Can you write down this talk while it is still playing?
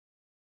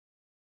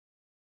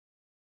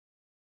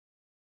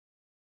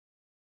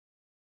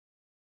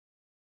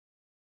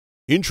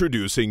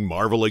Introducing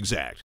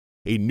MarvelXACT,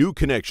 a new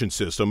connection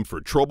system for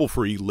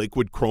trouble-free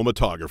liquid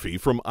chromatography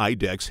from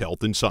IDEX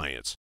Health and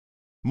Science.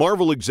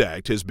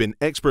 MarvelXACT has been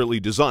expertly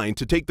designed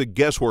to take the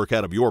guesswork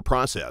out of your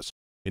process,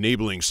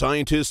 enabling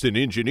scientists and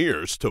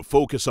engineers to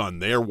focus on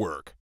their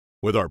work.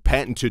 With our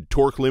patented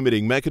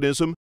torque-limiting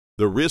mechanism,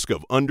 the risk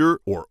of under-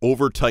 or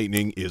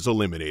over-tightening is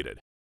eliminated.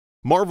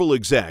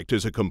 MarvelXACT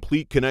is a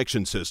complete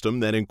connection system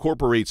that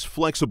incorporates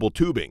flexible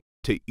tubing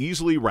to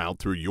easily route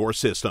through your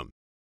system,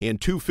 and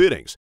two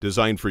fittings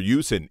designed for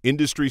use in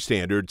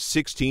industry-standard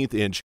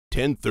 16th-inch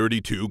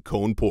 1032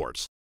 cone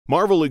ports.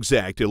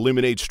 MarvelXACT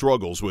eliminates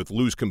struggles with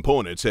loose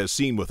components as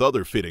seen with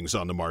other fittings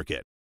on the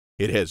market.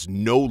 It has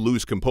no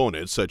loose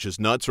components such as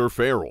nuts or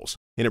ferrules,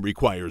 and it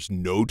requires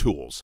no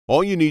tools.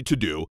 All you need to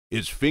do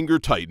is finger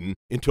tighten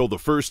until the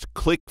first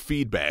click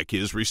feedback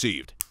is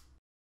received.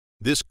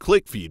 This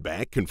click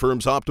feedback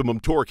confirms optimum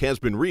torque has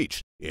been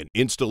reached and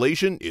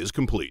installation is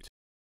complete.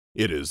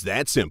 It is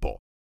that simple.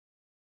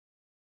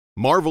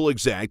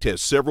 MarvelXACT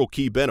has several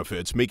key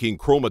benefits making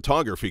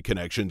chromatography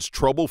connections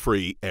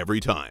trouble-free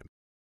every time.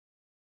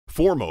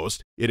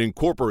 Foremost, it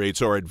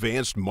incorporates our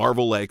advanced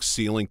MarvelX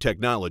sealing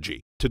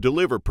technology to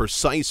deliver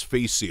precise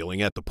face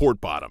sealing at the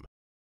port bottom.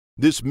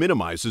 This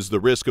minimizes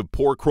the risk of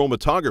poor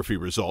chromatography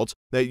results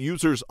that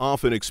users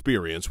often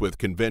experience with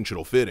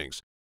conventional fittings.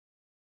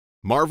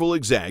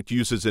 MarvelXACT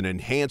uses an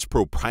enhanced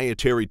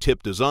proprietary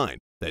tip design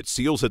that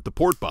seals at the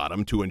port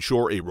bottom to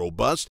ensure a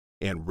robust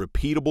and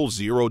repeatable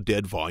zero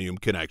dead volume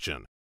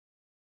connection.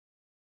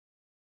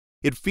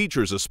 It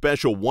features a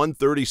special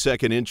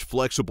 1/32"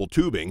 flexible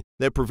tubing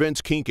that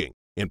prevents kinking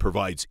and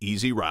provides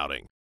easy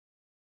routing.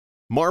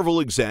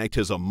 MarvelXACT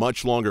has a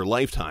much longer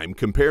lifetime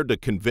compared to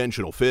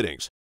conventional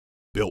fittings.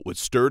 Built with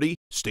sturdy,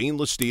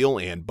 stainless steel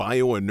and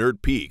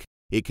bio-inert PEEK,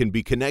 it can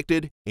be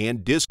connected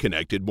and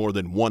disconnected more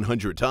than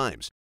 100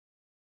 times.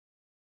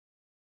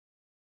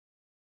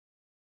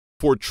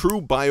 For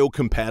true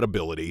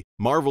biocompatibility,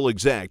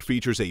 MarvelXACT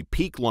features a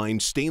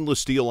PEEK-lined stainless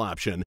steel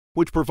option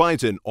which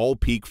provides an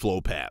all-PEEK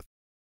flow path.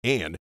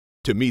 And,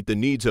 to meet the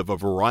needs of a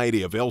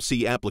variety of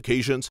LC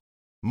applications,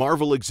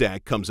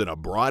 MarvelXACT comes in a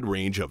broad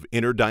range of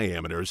inner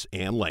diameters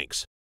and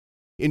lengths.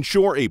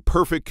 Ensure a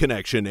perfect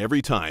connection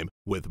every time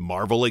with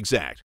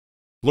MarvelXACT.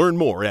 Learn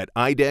more at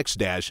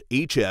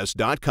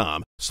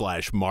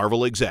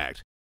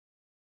idex-hs.com/MarvelXACT.